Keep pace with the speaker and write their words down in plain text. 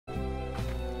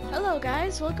Hello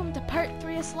guys, welcome to part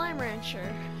 3 of Slime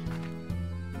Rancher.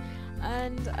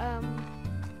 And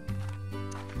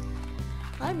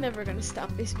I'm never gonna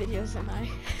stop these videos, am I?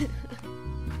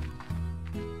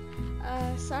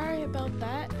 Sorry about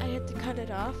that. I had to cut it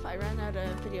off. I ran out of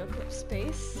video clip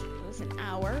space. It was an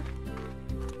hour.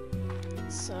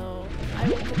 So I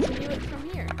will continue it from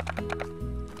here, I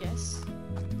guess.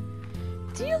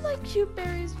 Do you like cube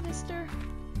berries, mister?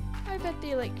 I bet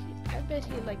he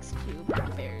likes cube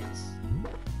berries.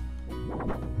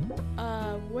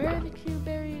 Where are the cube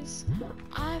berries?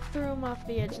 I threw them off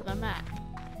the edge of the map.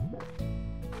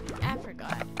 I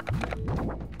forgot.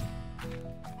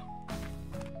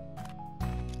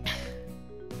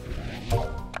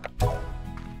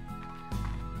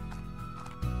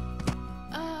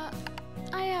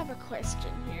 I have a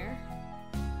question here.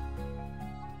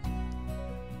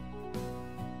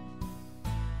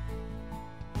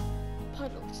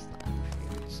 Puddle slime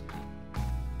fruits.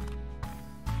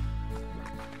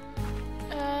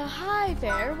 Hi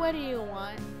there, what do you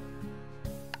want?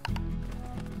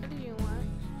 What do you want?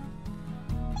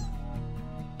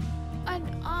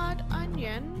 An odd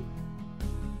onion?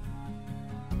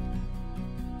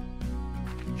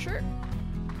 Sure.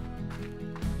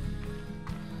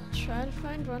 Try to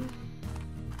find one.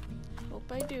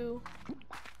 Hope I do.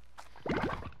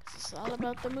 It's all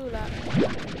about the moolah.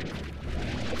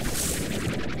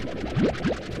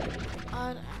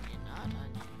 Odd onion, odd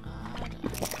onion, odd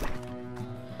onion.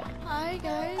 Hi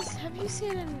guys, have you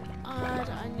seen an odd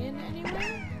onion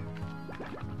anywhere?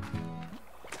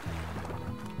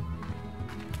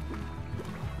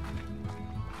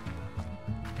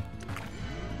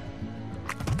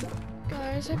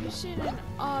 Guys, have you seen an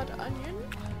odd onion?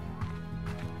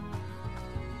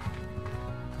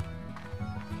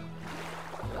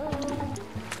 Hello?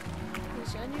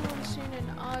 Has anyone seen an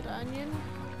odd onion?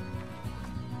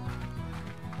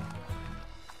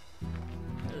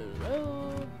 Hello?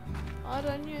 Odd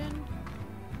onion?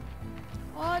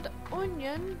 Odd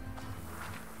onion?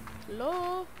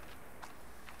 Hello?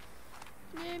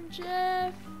 Name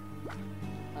Jeff?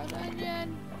 Odd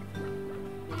onion?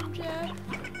 Name Jeff?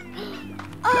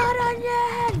 Odd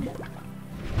onion!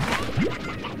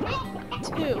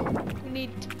 2. We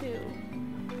need 2.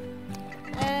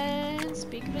 And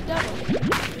speak of the devil.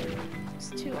 It's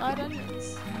 2 odd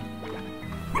onions.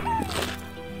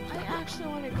 I actually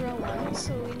want to grow one,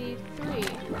 so we need 3.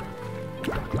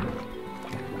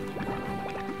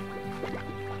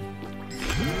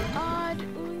 Odd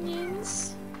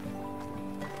onions.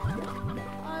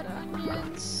 Odd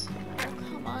onions. Oh,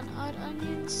 come on, odd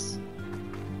onions.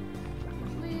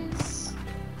 Please.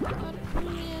 Odd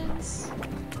onions.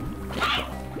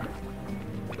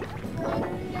 Odd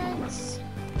onions.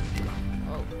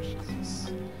 Oh,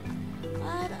 Jesus.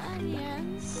 Odd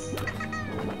onions.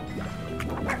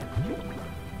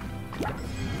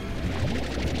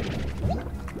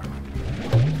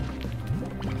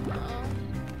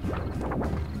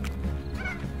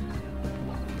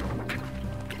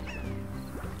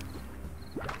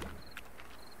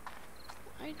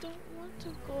 I don't want to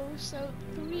go without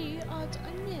 3 odd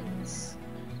onions.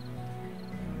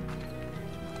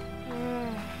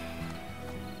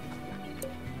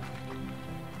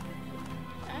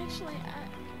 Actually,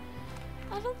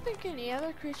 I don't think any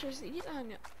other creatures eat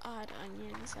odd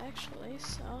onions, actually,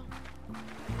 so...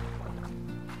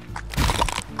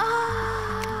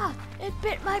 Ah! It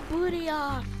bit my booty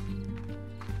off!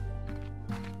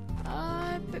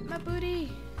 It bit my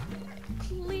booty!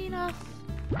 Clean off!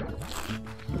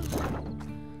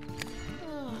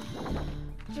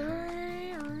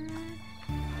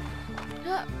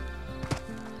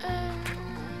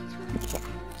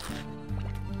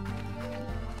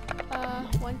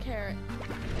 One carrot.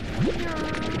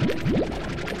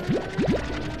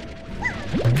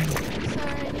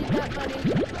 Sorry, I need that money.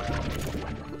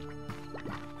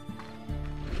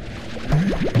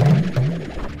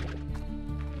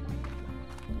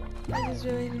 I just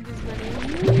really need this money.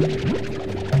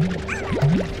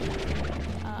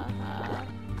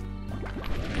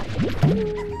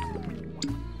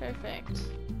 Perfect.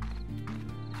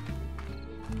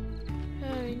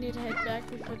 Oh, we need to head back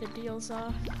before the deal's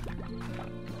off.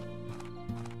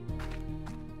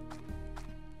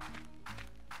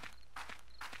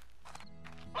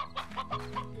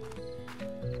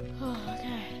 Oh,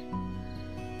 okay.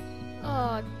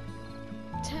 Oh,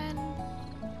 10.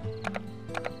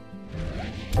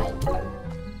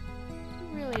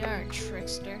 You really are a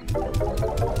trickster.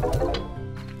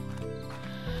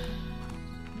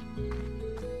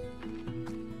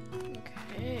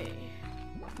 Okay.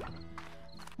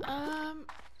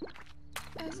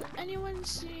 Has anyone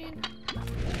seen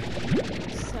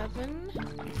 7.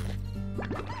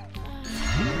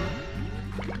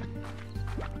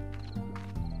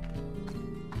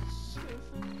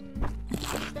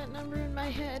 What's that number in my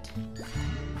head?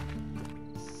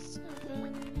 7,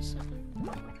 7.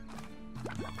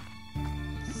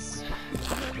 7.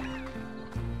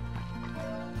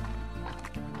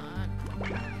 Come on.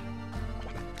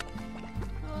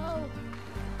 Oh.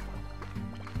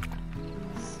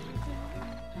 7.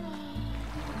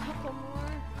 A couple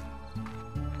more.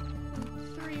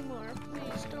 3 more.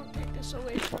 Please don't take this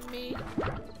away from me.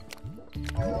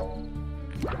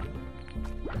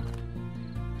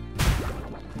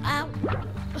 Ow!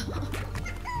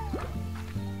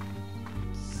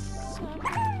 7.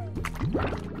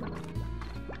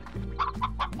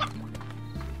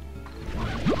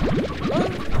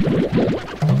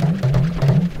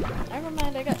 Never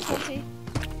mind, I got 20.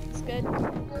 It's good.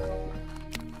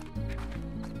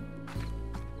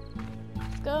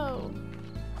 Let's go.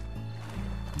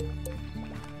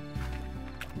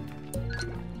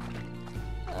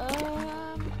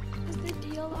 Is the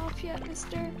deal off yet,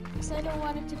 mister? Because I don't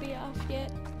want it to be off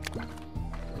yet.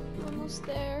 Almost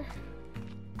there.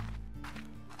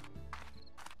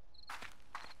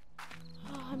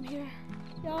 Oh, I'm here.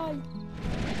 Yay!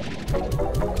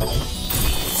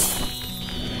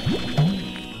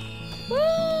 Woo!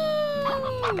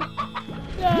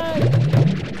 Yay!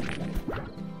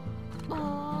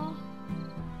 Aww.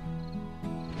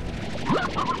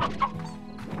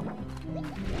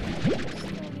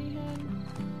 Steady hand.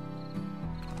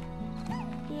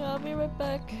 Yeah, I'll be right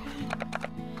back.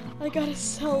 I gotta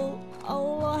sell a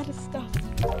lot of stuff.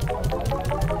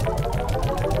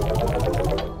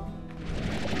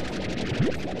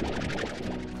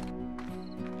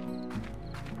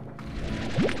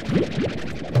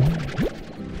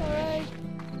 Alright.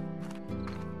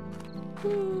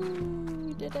 Woo,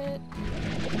 we did it.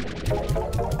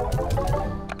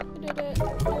 We did it.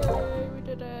 Yay, we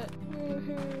did it.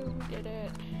 Woohoo, we did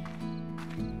it.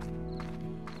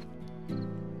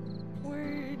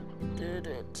 We did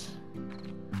it.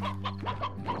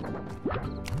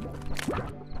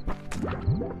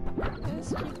 Let's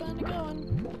keep on going.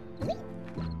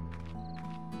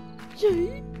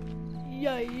 Yay!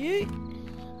 Yay!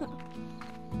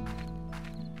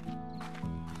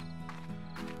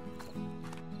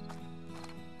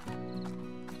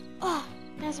 Oh,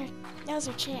 now's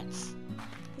our chance.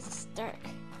 This is dark.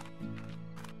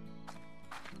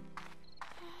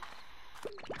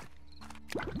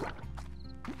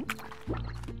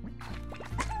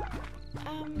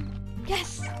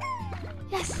 Yes!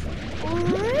 Yes!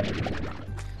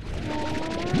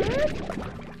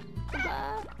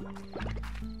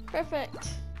 Perfect.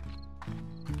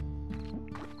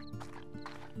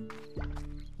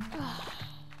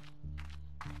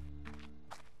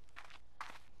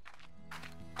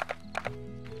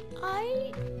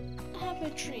 I have a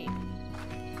dream.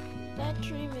 That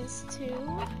dream is to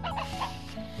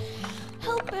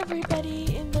help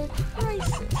everybody in their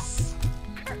crisis.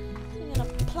 I'm gonna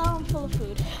plow them full of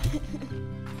food.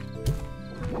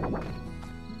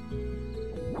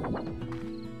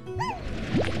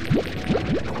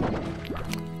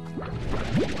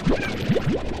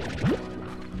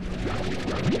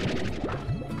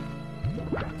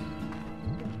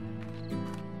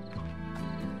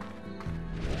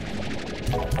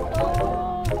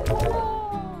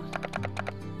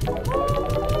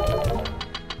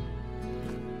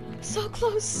 So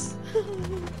close!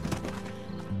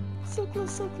 So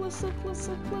close, so close, so close,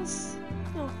 so close.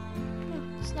 No,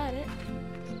 it's not it.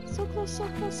 So close, so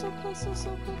close, so close, so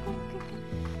close,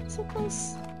 so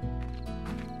close.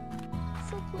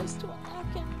 So close to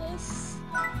unlocking this.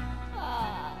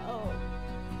 Oh.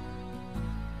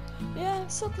 Yeah,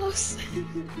 so close.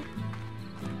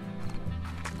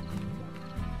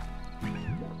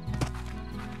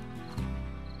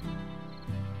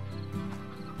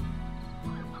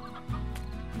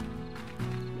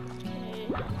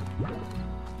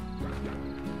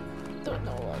 Don't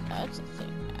know what that's a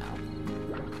thing now.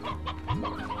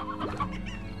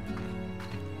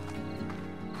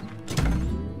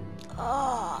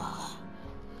 Ah,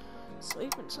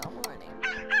 sleep until morning.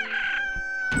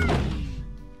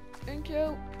 Thank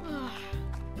you.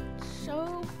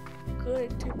 So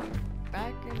good to be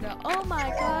back in the. Oh my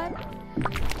god!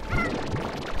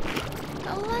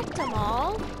 Collect them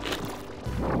all.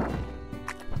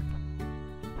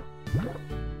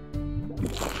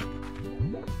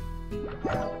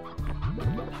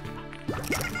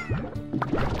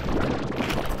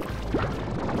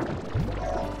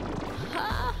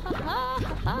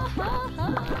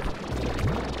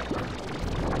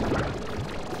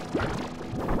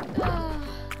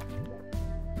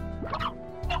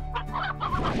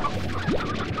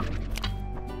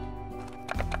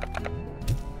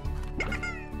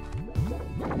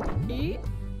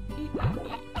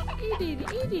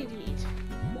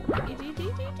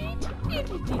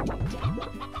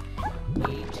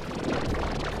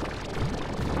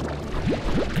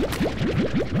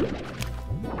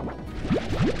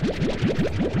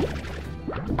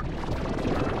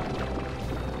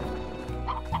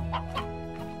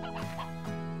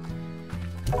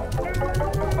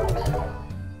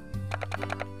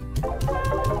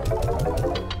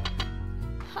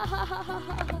 Oh,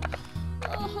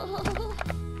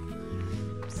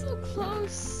 I'm so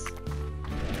close.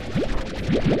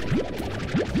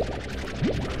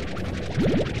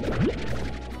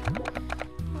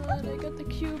 And I got the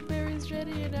cube berries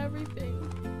ready and everything.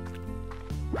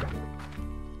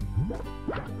 Come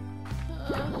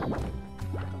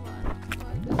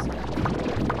on, this guy.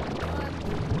 Come on.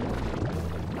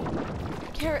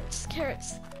 Carrots.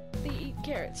 They eat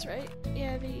carrots, right?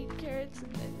 Yeah, they eat carrots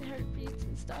and heartbeats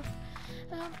and stuff.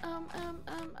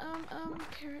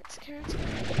 Carrots. Oh,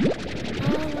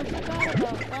 I forgot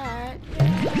about that.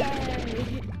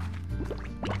 Yay!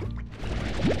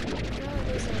 Oh,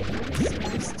 there's a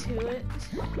nice to it.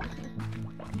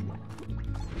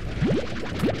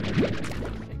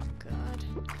 Thank God.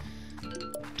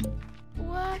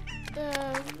 What the?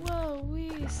 Whoa,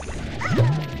 we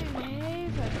slime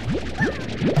haven.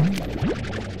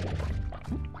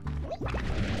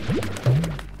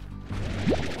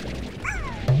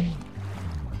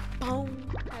 Boom.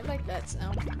 I like that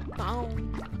sound.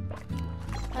 Boom.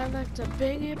 I like to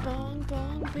bingy bong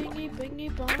bong, bingy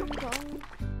bong bong.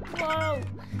 Whoa!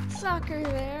 Soccer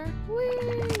there.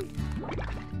 Whee!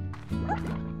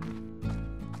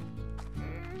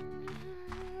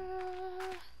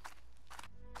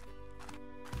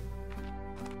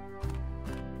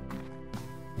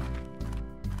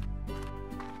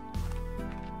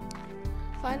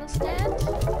 Final stand?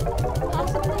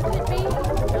 Possibly could be.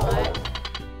 Not.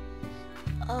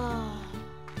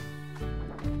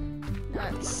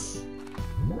 Nuts.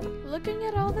 Looking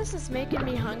at all this is making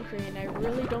me hungry and I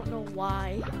really don't know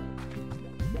why.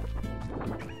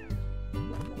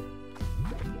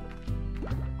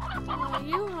 Are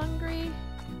you hungry?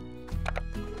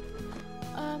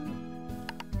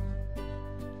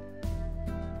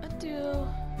 What do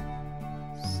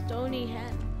Stony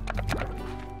Hen?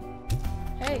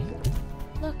 Hey,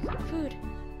 look, food.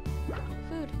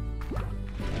 Food.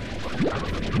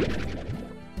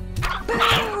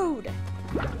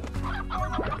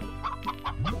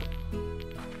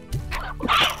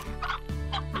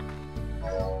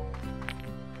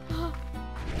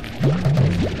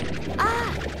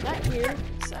 Ah! Not you.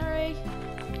 Sorry.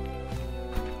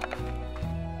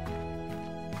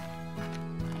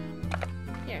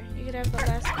 Here, you can have the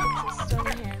last piece of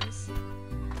Stony Hands.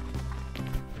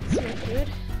 It's your food,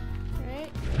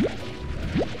 right?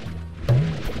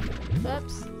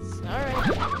 Oops, sorry.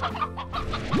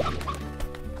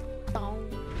 Boom.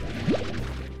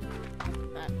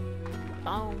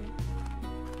 Boom.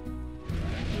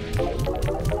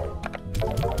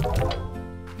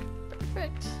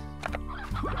 Perfect.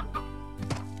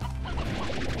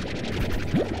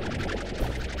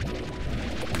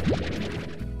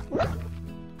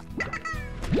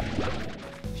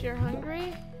 If you're hungry,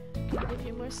 I can give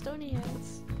you more Stony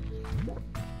Hands.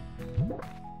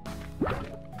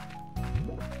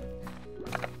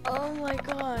 Oh my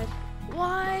god.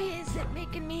 Why is it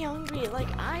making me hungry? Like,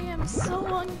 I am so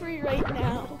hungry right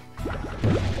now.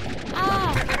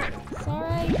 Ah!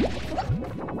 Sorry.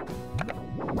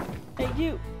 Hey,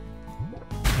 you.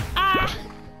 Ah!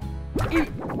 Eat.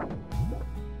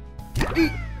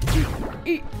 Eat.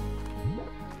 Eat.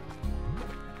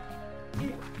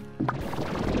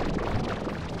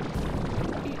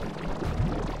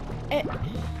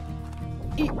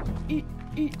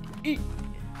 Eat. Eat.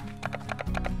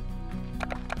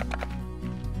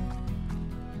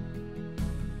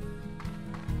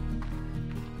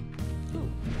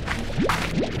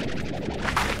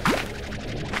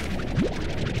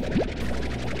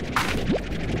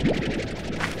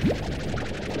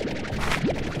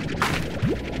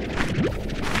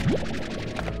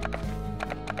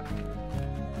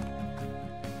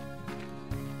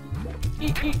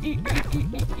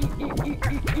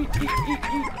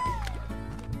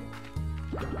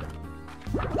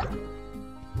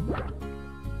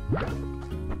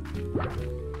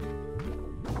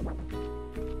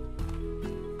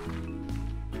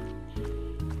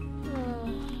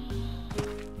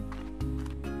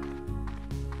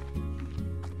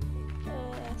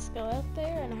 Let's go out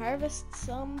there and harvest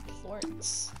some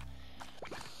plorts.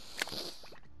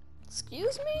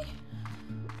 Excuse me?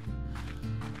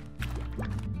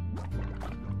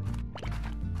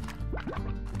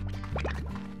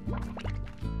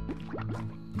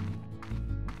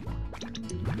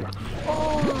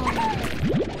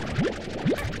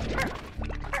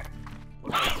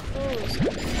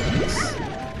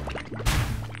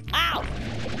 Ow!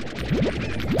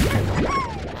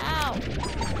 Ow!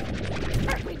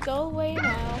 Go away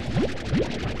now.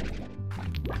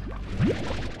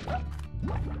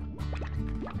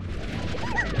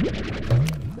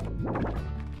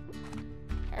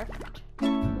 Perfect.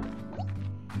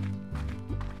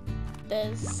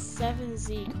 says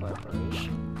 7Z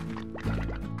Corporation.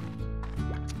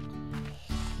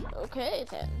 Okay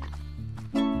then.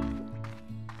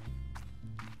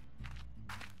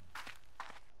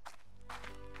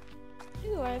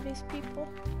 Who are these people?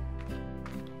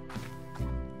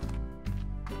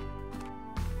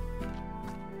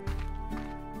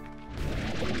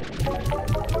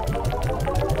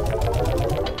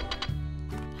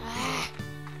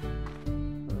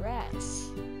 Rats.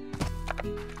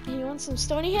 You want some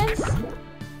stony hens?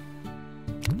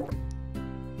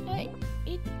 Hey,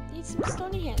 eat some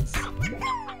stony hens.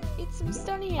 Eat some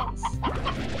stony hens.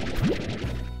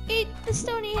 Eat the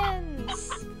stony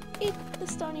hens. Eat the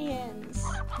stony hens.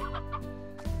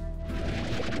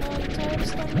 No, I'm tired of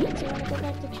stony hens. I want to go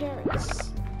back to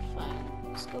carrots. Fine,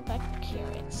 let's go back to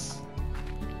carrots.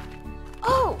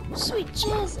 Oh, sweet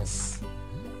Jesus!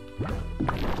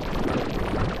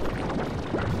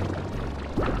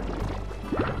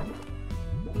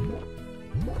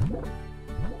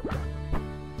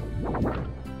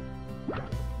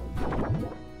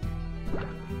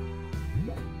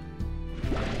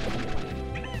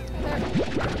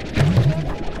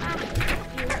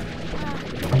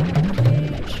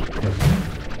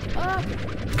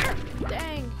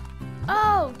 Dang.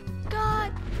 Oh,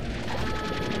 God.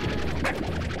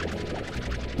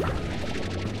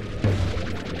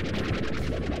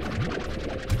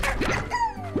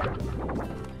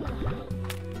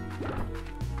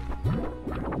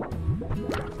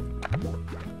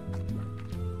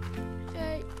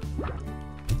 Okay.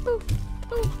 Poof,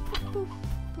 poof, poof,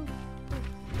 poof,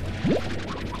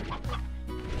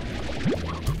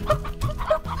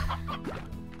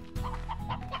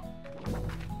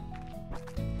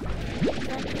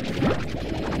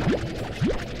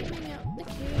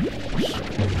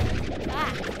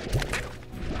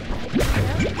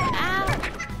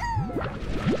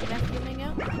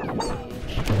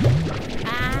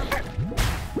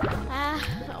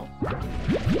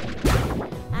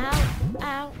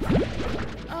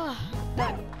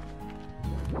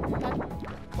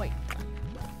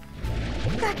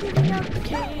 Vacuuming out the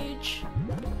cage.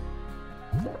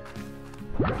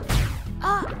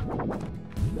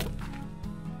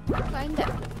 Find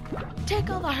that. Take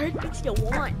all the heartbeats you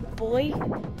want, boy.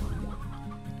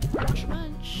 Munch,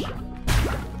 munch.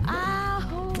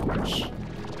 Ouch.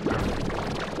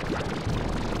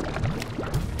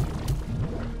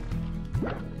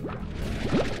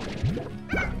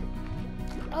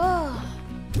 Oh,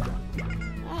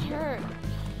 that hurt.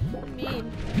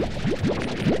 Mean.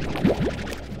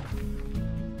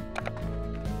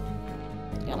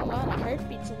 Got a lot of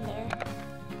heartbeats in there.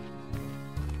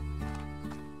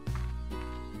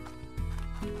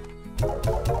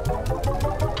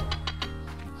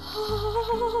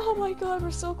 Oh my God,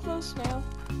 we're so close now.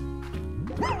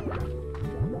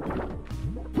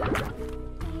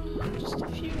 Just a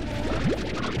few more.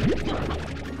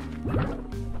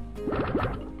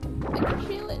 I can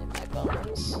feel it in my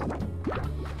bones.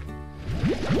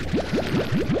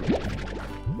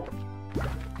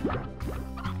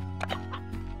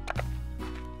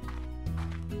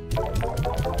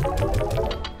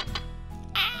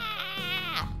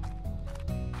 Ah!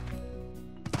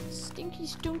 Stinky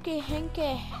stunky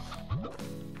hanky.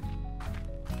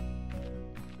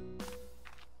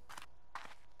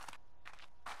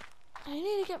 I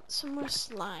need to get some more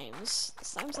slimes. The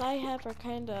slimes I have are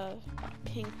kind of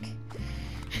pink.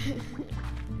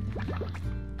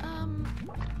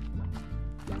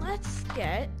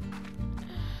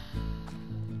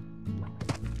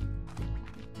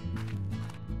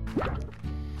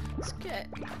 Let's get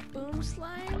boom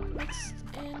slime mixed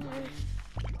in with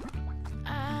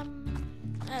I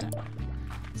don't know.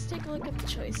 Let's take a look at the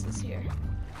choices here.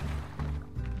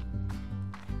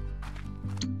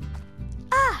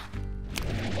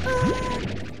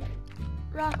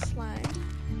 Rock slime.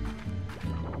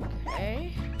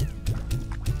 Okay.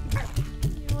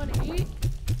 You want to eat?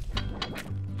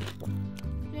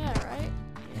 Yeah, right?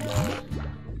 Yeah.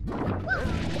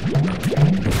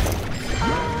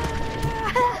 Oh!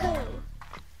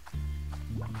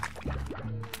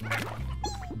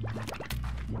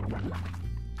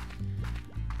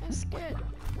 Let's get,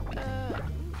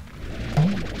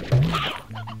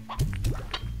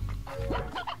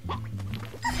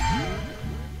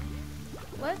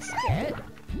 let's get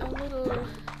a little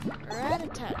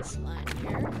rat-a-tat slime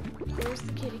here. Where's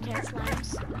the kitty cat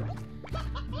slimes?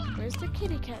 Where's the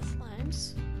kitty cat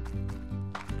slimes?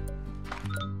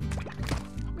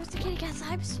 Where's the kitty cat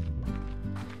slimes?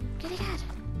 Kitty cat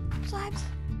slimes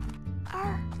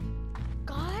are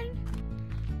gone?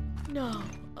 No.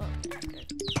 Oh, good.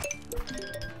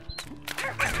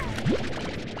 Perfect.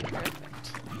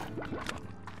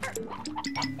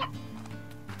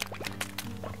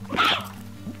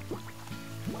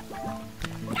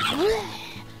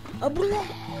 A bleh.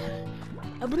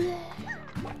 A bleh.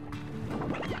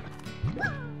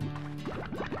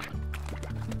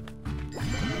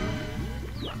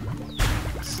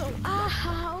 So,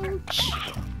 ouch.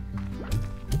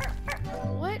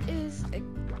 What is a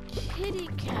kitty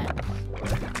cat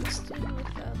mixed in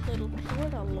with a little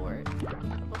Portalort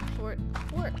of a port?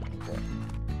 Rock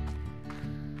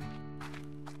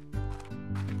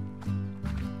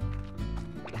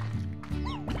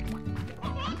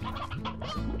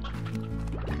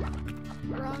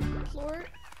plort?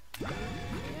 Yeah,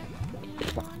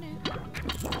 I want it.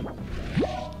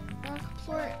 Rock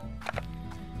plort.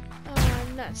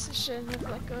 Nuts. I shouldn't have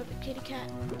let go of the kitty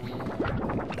cat.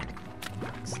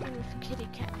 Mixed in with kitty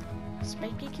cat.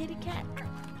 Spiky kitty cat?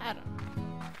 I don't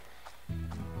know.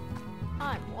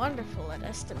 I'm wonderful at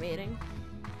estimating.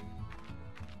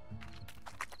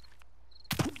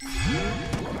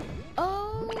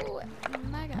 Oh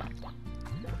my god.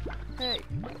 Hey,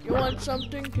 you want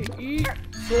something to eat,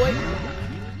 boy?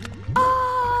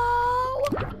 Oh!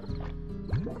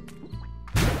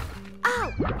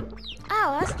 Ow!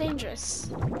 Ow, that's dangerous.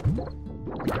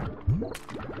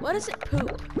 What does it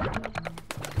poop?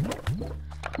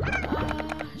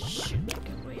 Shoot,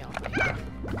 get way out here.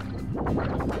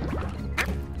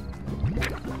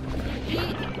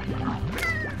 Eat.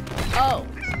 Oh.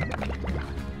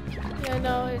 Yeah,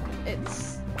 no, it's...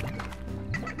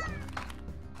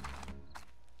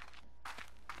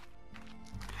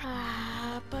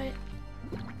 but...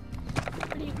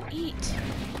 What do you eat?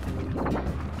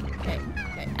 Okay,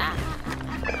 okay.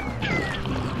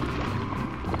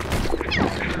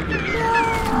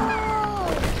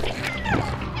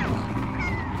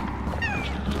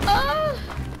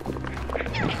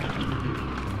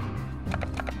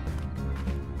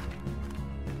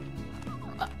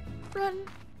 Run.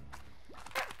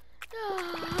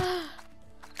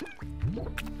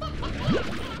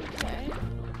 Okay.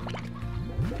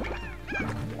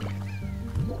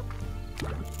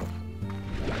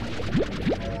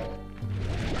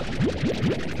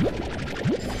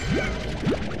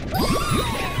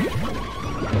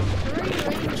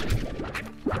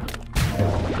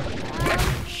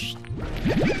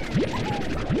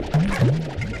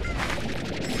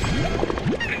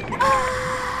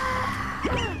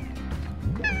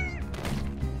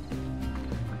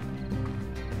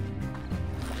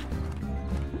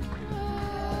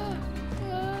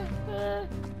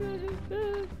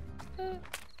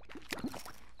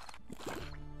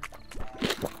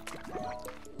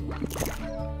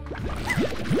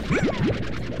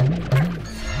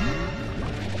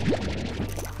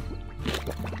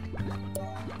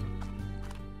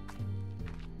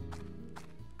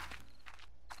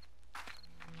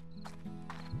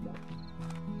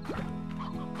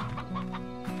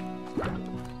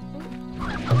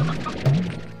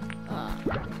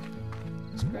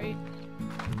 It's great.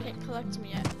 Can't collect me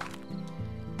yet.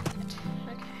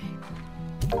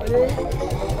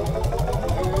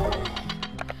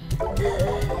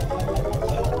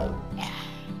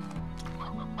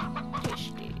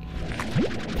 Tasty.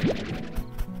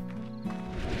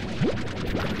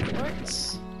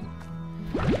 Works.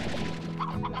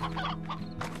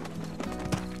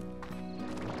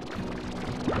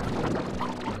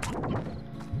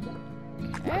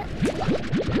 Okay.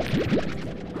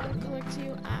 I'll collect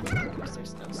you after because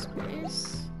there's no space.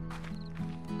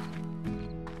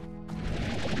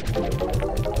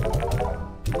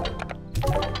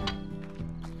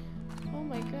 Oh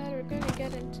my god, we're gonna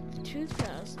get into the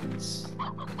 2000s.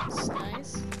 That's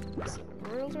nice. It's a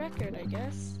world record, I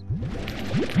guess.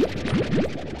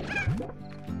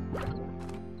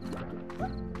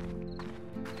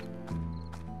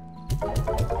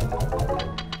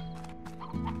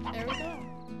 There we go.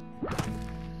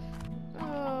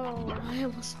 Oh, I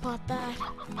almost bought that.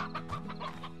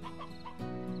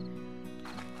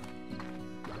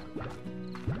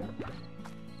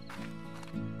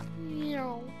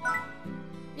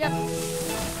 Yep.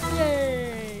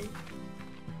 Yay.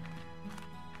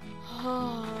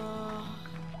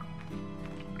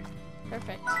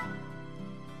 Perfect.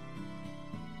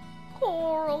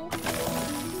 Coral.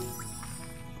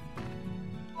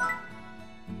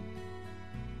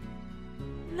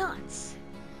 Nuts.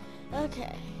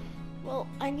 Okay. Well,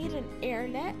 I need an air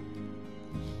net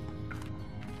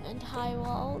and high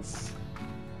walls.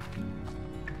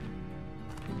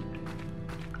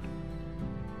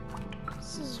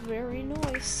 This is very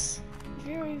nice.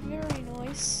 Very, very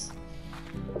nice.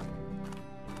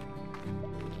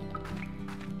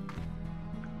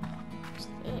 What's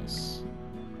this?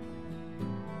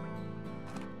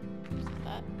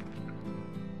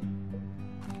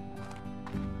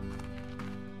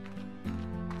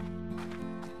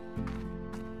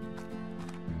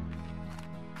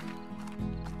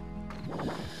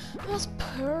 That's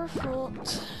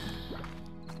perfect.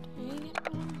 Dang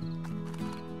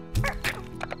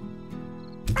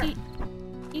it. Eat,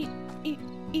 eat,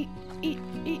 eat, eat, eat,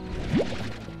 eat,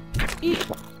 eat.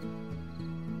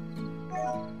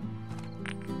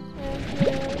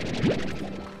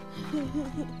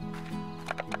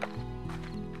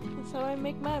 That's how I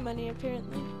make my money,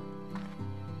 apparently.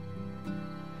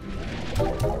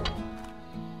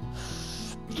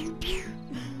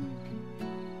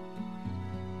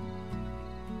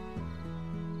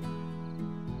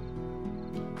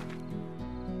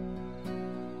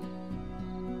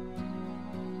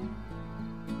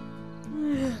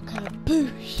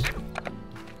 Kaboosh!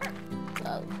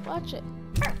 Oh, watch it.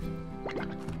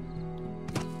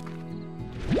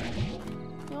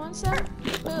 You want some?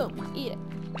 Boom, eat it.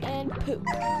 And poop.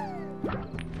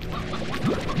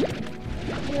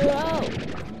 Whoa!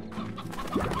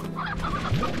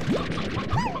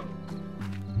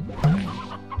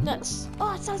 Nuts.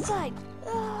 Oh, it's outside!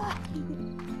 Ah.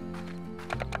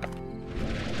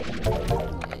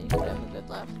 Yeah, you could have a good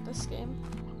laugh at this game.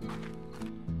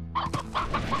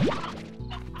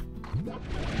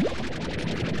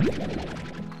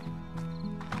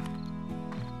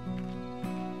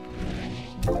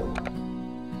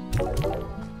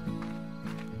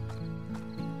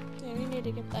 Yeah, we need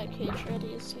to get that cage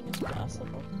ready as soon as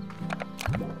possible.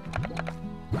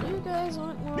 You guys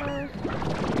want more berries,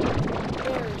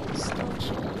 don't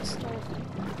you? Start.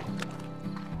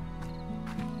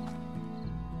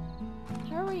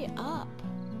 Hurry up.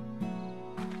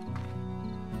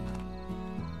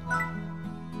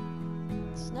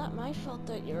 It's not my fault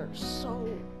that you're so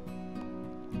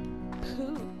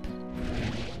poop.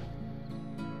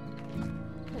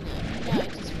 Now I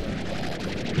just feel bad.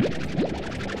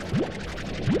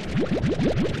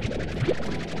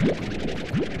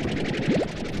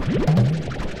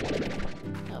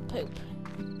 Oh, poop.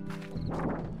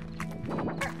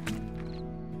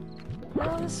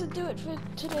 Well, this would do it for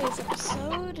today's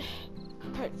episode.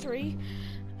 Part 3.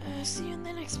 See you in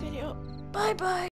the next video. Bye-bye!